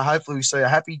 Hopefully we see a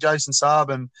happy Jason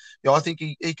Saab, and I think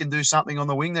he can do something on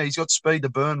the wing there. He's got speed to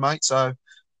burn, mate, so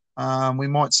we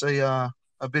might see a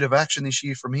bit of action this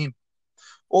year from him.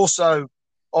 Also,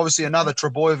 obviously another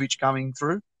Trebojevic coming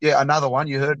through. Yeah, another one.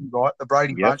 You heard me right. The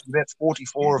Brady Bunch, about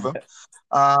 44 of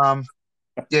them.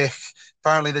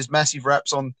 Apparently there's massive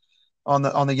raps on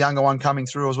the younger one coming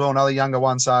through as well, another younger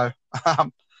one. So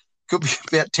could be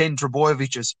about 10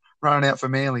 Trebojeviches running out for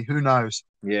Manly. Who knows?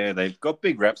 Yeah, they've got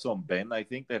big raps on Ben. They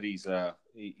think that he's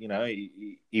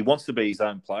he wants to be his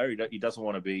own player. He doesn't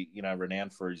want to be,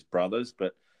 renowned for his brothers.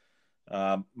 But,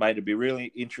 mate, it'd be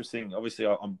really interesting. Obviously,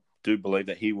 I do believe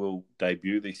that he will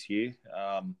debut this year.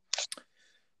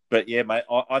 But, yeah, mate,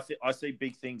 I see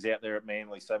big things out there at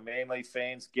Manly. So, Manly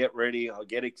fans, get ready. I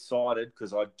get excited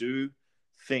because I do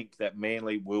think that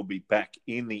Manly will be back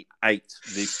in the 8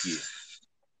 this year.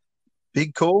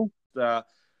 Big call.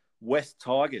 West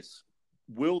Tigers,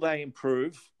 will they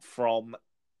improve from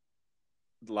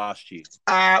last year?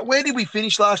 Where did we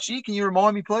finish last year? Can you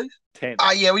remind me, please? 10.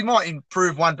 Yeah, we might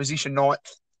improve one position, 9th.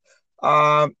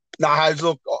 No, Hoves,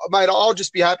 look, mate, I'll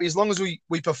just be happy as long as we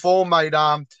perform, mate.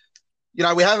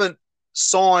 We haven't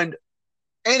signed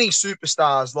any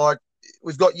superstars. Like,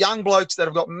 we've got young blokes that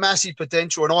have got massive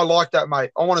potential, and I like that,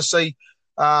 mate. I want to see,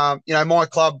 my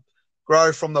club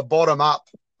grow from the bottom up.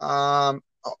 I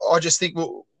just think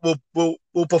we'll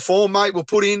perform, mate. We'll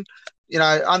put in,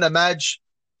 under Madge.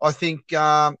 I think,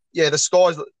 the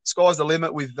sky's the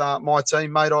limit with my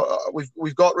team, mate.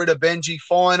 We've got rid of Benji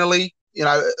finally.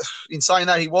 In saying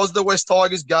that, he was the West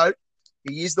Tigers GOAT.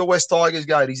 He is the West Tigers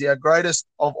GOAT. He's our greatest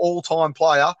of all-time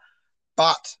player.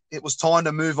 But it was time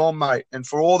to move on, mate. And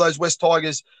for all those West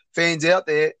Tigers fans out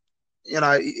there,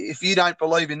 if you don't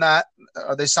believe in that,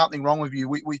 there's something wrong with you.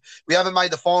 We haven't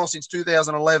made the final since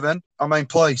 2011. I mean,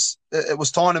 please, it was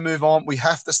time to move on. We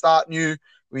have to start new.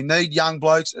 We need young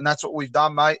blokes, and that's what we've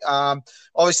done, mate.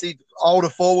 Obviously, older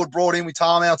forward brought in with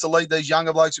Tarmow to lead these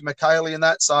younger blokes with McKaylee and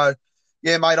that. So,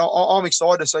 yeah, mate, I'm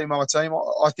excited to see my team.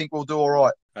 I think we'll do all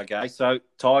right. Okay, so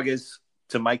Tigers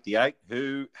to make the 8,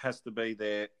 who has to be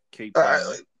their key player?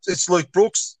 It's Luke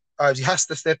Brooks. He has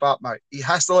to step up, mate. He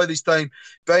has to lead his team.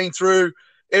 Being through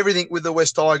everything with the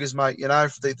West Tigers, mate,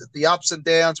 the ups and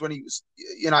downs when he was,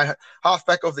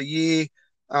 halfback of the year,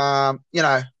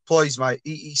 please, mate,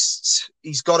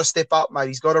 he's got to step up, mate.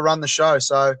 He's got to run the show.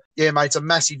 So, yeah, mate, it's a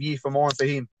massive year for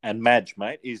him. And Madge,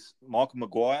 mate, is Michael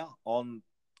Maguire on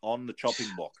the chopping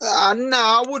block? No,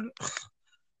 I wouldn't.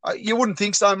 You wouldn't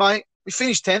think so, mate. We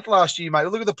finished 10th last year, mate.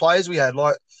 Look at the players we had.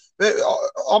 Like,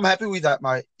 I'm happy with that,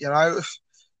 mate.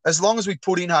 As long as we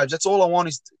put in, Hobbs, that's all I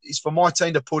want is for my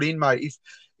team to put in, mate.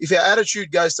 If our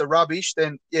attitude goes to rubbish,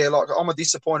 then, yeah, like, I'm a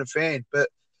disappointed fan. But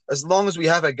as long as we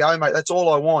have a go, mate, that's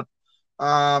all I want.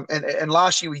 And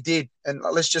last year we did. And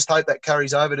let's just hope that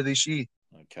carries over to this year.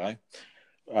 Okay.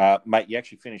 Mate, you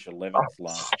actually finished 11th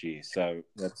last year. So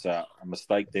that's a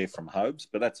mistake there from Hobbs,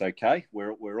 but that's okay.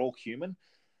 We're all human.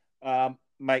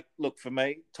 Mate, look, for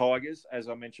me, Tigers, as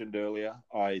I mentioned earlier,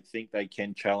 I think they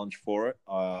can challenge for it.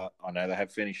 I know they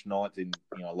have finished 9th in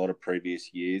a lot of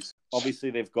previous years. Obviously,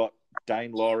 they've got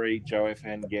Dane Laurie, Joef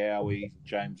Hangawi,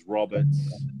 James Roberts,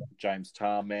 James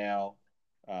Tarmow,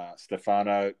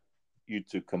 Stefano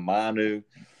Utukamanu.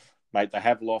 Mate, they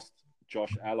have lost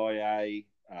Josh Aloiai,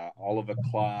 Oliver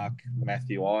Clark,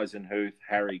 Matthew Eisenhuth,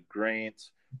 Harry Grant,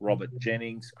 Robert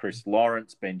Jennings, Chris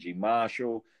Lawrence, Benji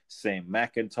Marshall, Sam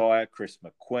McIntyre, Chris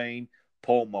McQueen,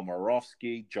 Paul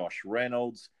Momorowski, Josh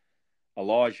Reynolds,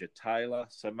 Elijah Taylor.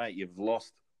 So, mate, you've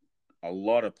lost a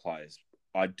lot of players.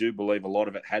 I do believe a lot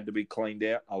of it had to be cleaned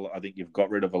out. I think you've got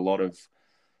rid of a lot of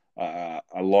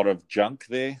junk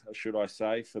there, should I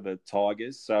say, for the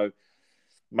Tigers. So,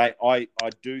 mate, I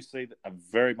do see a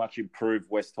very much improved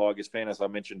West Tigers fan. As I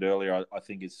mentioned earlier, I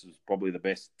think it's probably the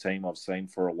best team I've seen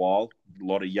for a while. A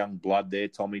lot of young blood there.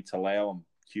 Tommy Talau, I'm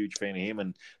a huge fan of him,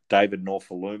 and David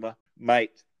Norfoluma.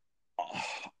 Mate,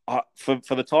 for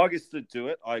the Tigers to do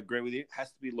it, I agree with you. It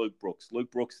has to be Luke Brooks.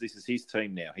 Luke Brooks, this is his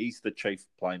team now. He's the chief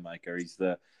playmaker. He's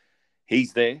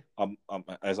there.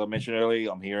 As I mentioned earlier,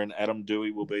 I'm hearing Adam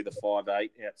Dewey will be the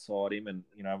 5'8" outside him, and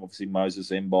obviously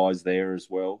Moses Mbai's there as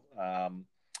well.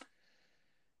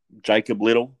 Jacob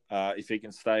Little, if he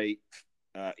can stay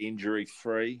injury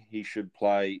free, he should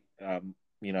play.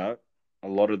 A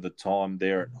lot of the time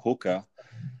there at hooker.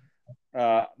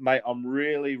 Mate, I'm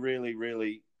really, really,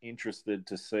 really interested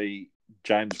to see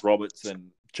James Roberts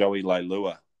and Joey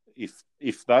Leilua.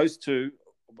 If those two,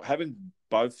 having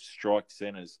both strike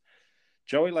centres,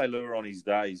 Joey Leilua on his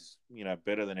days,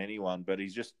 better than anyone, but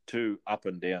he's just too up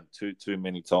and down too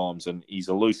many times, and he's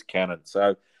a loose cannon.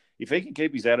 So if he can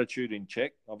keep his attitude in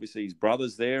check, obviously his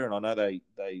brother's there, and I know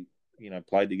they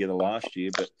played together last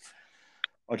year, but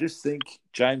I just think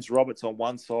James Roberts on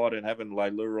one side and having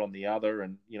Leilua on the other,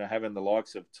 and having the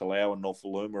likes of Talau and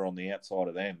Norfoluma on the outside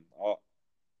of them,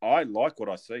 I like what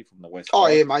I see from the West. Oh,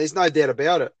 yeah, mate, there's no doubt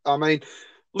about it. I mean,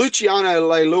 Luciano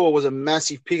Leilua was a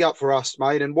massive pickup for us,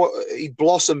 mate, and he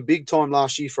blossomed big time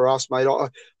last year for us, mate.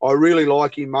 I really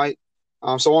like him, mate.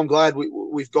 So I'm glad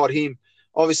we've got him.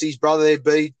 Obviously, his brother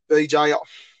there, BJ,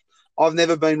 I've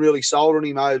never been really sold on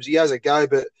him, Obes. He has a go,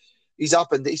 but he's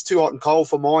up and he's too hot and cold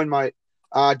for mine, mate.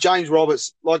 James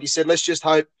Roberts, like you said, let's just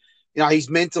hope, he's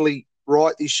mentally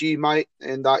right this year, mate,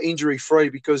 and injury-free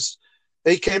because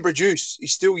he can produce.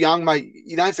 He's still young, mate.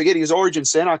 You don't forget he was Origin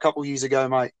centre a couple of years ago,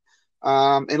 mate.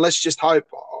 And let's just hope,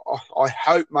 I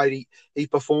hope, mate, he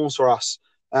performs for us.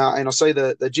 And I see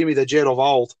the Jimmy the Jet of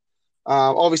old.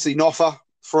 Obviously, Noffa,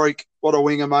 freak, what a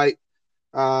winger, mate.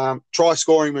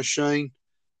 Try-scoring machine.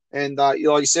 And like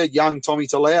you said, young Tommy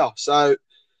Talau. So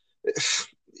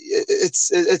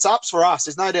it's ups for us.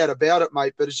 There's no doubt about it,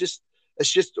 mate. But it's just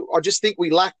I just think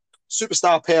we lack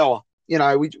superstar power.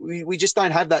 We just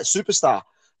don't have that superstar.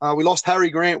 We lost Harry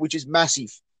Grant, which is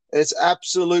massive. It's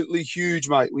absolutely huge,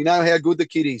 mate. We know how good the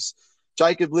kid is.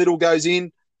 Jacob Little goes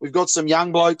in. We've got some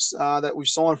young blokes that we've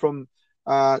signed from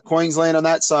Queensland and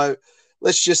that. So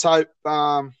let's just hope.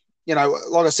 Like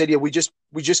I said, we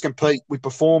just compete. We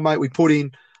perform, mate. We put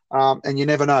in. And you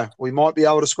never know. We might be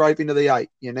able to scrape into the 8.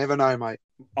 You never know, mate.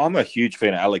 I'm a huge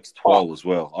fan of Alex Twal as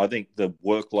well. I think the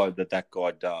workload that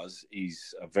guy does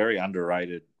is a very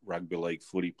underrated rugby league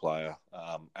footy player.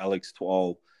 Alex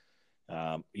Twal,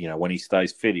 when he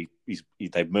stays fit,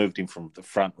 they've moved him from the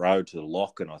front row to the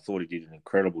lock, and I thought he did an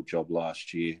incredible job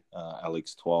last year,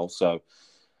 Alex Twal. So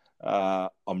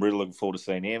I'm really looking forward to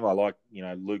seeing him. I like,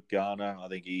 Luke Garner. I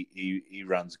think he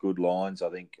runs good lines. I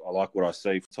like what I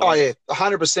see. Oh, yeah,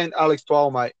 100% Alex Twal,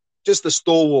 mate. Just the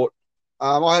stalwart.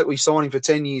 I hope we sign him for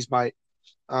 10 years, mate.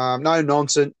 No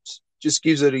nonsense. Just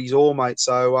gives it his all, mate.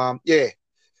 So, yeah.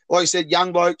 Like I said,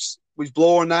 young blokes, we've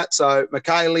blown that. So,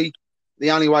 McKaylee, the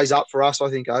only way's up for us, I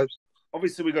think, Obes.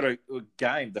 Obviously, we've got a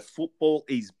game. The football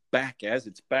is back,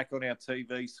 it's back on our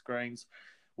TV screens.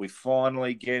 We're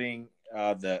finally getting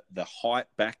the hype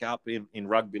back up in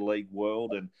rugby league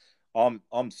world, and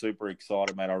I'm super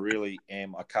excited, mate. I really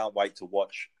am. I can't wait to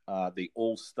watch the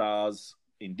All-Stars,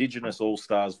 Indigenous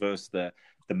All-Stars versus the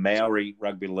Maori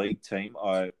rugby league team.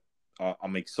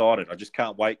 I'm excited. I just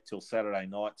can't wait till Saturday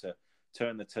night to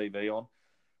turn the TV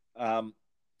on.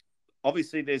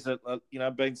 Obviously, there's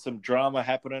been some drama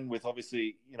happening with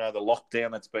the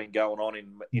lockdown that's been going on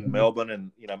in Melbourne,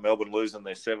 and Melbourne losing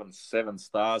their seven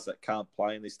stars that can't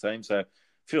play in this team. So,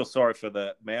 feel sorry for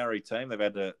the Maori team. They've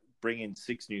had to bring in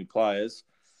 6 new players.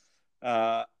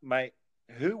 Mate,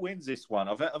 who wins this one?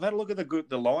 I've had a look at the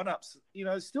lineups.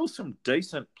 Still some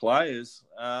decent players.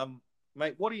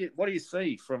 Mate, what do you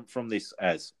see from this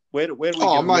as? Where do we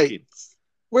go looking?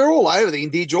 We're all over the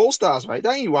Indige All-Stars, mate.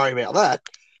 Don't you worry about that.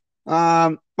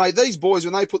 Mate, these boys,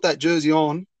 when they put that jersey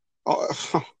on,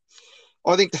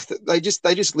 I think they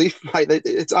just lift, mate.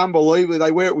 It's unbelievable.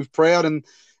 They wear it with pride, and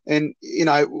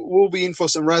we'll be in for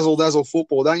some razzle dazzle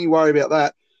football. Don't you worry about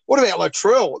that. What about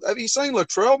Latrell? Have you seen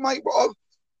Latrell, mate?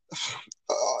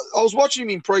 I was watching him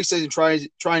in pre-season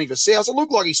training for South. It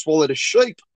looked like he swallowed a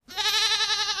sheep.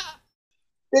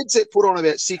 Dead set put on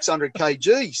about 600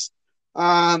 kgs.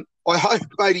 I hope,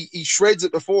 mate, he shreds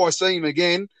it before I see him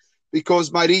again.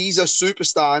 Because, mate, he's a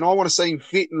superstar, and I want to see him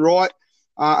fit and right.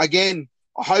 Again,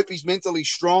 I hope he's mentally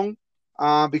strong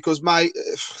because, mate,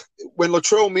 when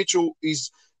Latrell Mitchell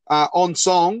is on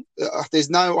song, there's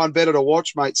no one better to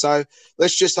watch, mate. So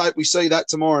let's just hope we see that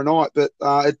tomorrow night. But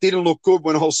it didn't look good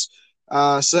when I was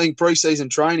seeing pre-season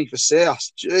training for South.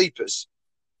 Jeepers.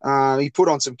 He put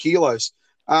on some kilos.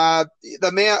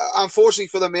 Unfortunately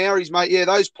for the Maoris, mate, yeah,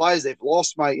 those players they've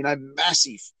lost, mate,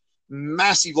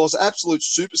 massive loss. Absolute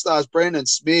superstars, Brendan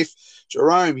Smith,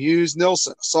 Jerome Hughes,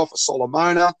 Nelson Asafa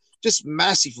Solomona, just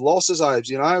massive losses, Obes,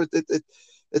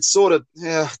 It sort of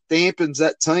dampens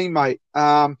that team, mate.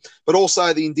 But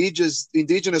also the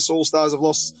Indigenous All-Stars have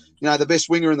lost, the best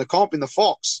winger in the comp in the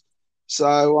Fox.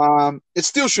 So it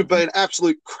still should be an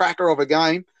absolute cracker of a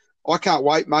game. I can't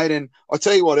wait, mate. And I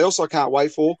tell you what else I can't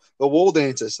wait for, the wall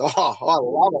dancers. Oh, I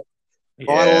love it.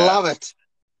 Yeah. I love it.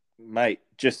 Mate,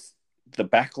 just the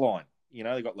back line.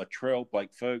 They've got Latrell,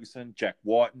 Blake Ferguson, Jack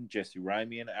Whiten, Jesse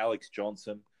Ramian, Alex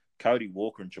Johnson, Cody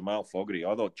Walker, and Jamal Fogarty.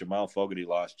 I thought Jamal Fogarty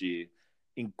last year,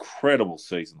 incredible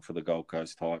season for the Gold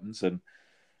Coast Titans. And,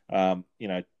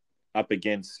 up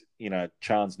against,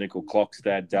 Chance Nickel,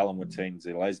 Clockstad, Dallin Watine,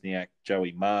 Zelezniak,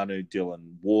 Joey Manu,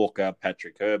 Dylan Walker,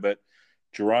 Patrick Herbert,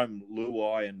 Jerome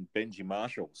Luai, and Benji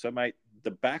Marshall. So, mate,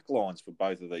 the back lines for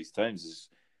both of these teams is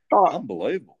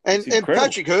unbelievable. And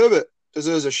Patrick Herbert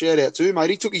deserves a shout-out too, mate.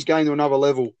 He took his game to another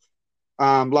level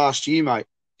last year, mate.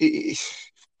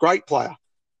 Great player.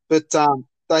 But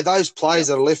those players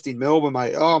that are left in Melbourne,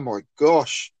 mate, oh, my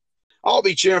gosh. I'll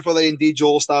be cheering for the Indige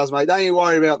All-Stars, mate. Don't you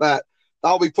worry about that.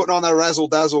 They'll be putting on their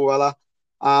razzle-dazzle, fella.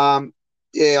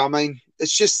 Yeah, I mean,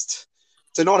 it's just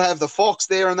to not have the Fox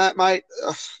there and that, mate,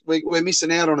 we're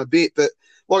missing out on a bit. But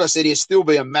like I said, it'll still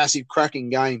be a massive cracking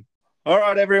game. All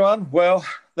right, everyone. Well,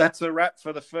 that's a wrap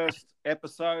for the first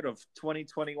episode of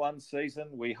 2021 season.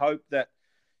 We hope that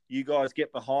you guys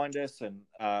get behind us and,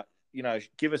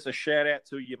 give us a shout out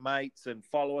to your mates and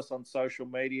follow us on social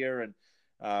media. And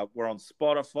we're on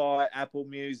Spotify, Apple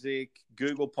Music,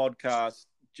 Google Podcasts.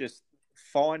 Just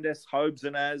find us, Hobes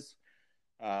and As.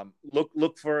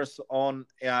 Look for us on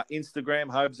our Instagram,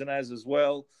 Hobes and As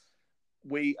well.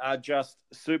 We are just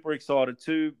super excited.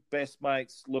 Two best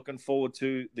mates looking forward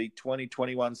to the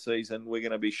 2021 season. We're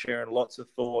going to be sharing lots of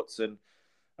thoughts and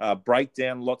break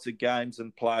down lots of games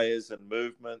and players and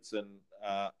movements and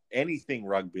anything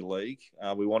rugby league.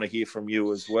 We want to hear from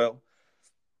you as well.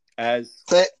 Mate,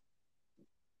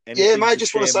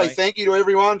 just want to say thank you to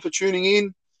everyone for tuning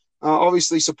in,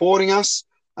 obviously supporting us.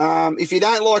 If you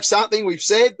don't like something we've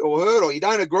said or heard, or you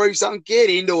don't agree with something,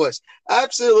 get into us.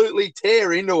 Absolutely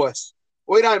tear into us.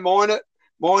 We don't mind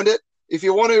it. If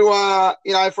you want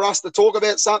to, for us to talk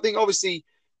about something, obviously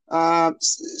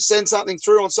send something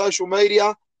through on social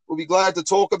media. We'll be glad to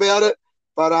talk about it.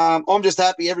 But I'm just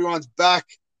happy everyone's back.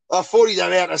 Footy's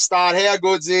about to start. How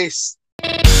good's this?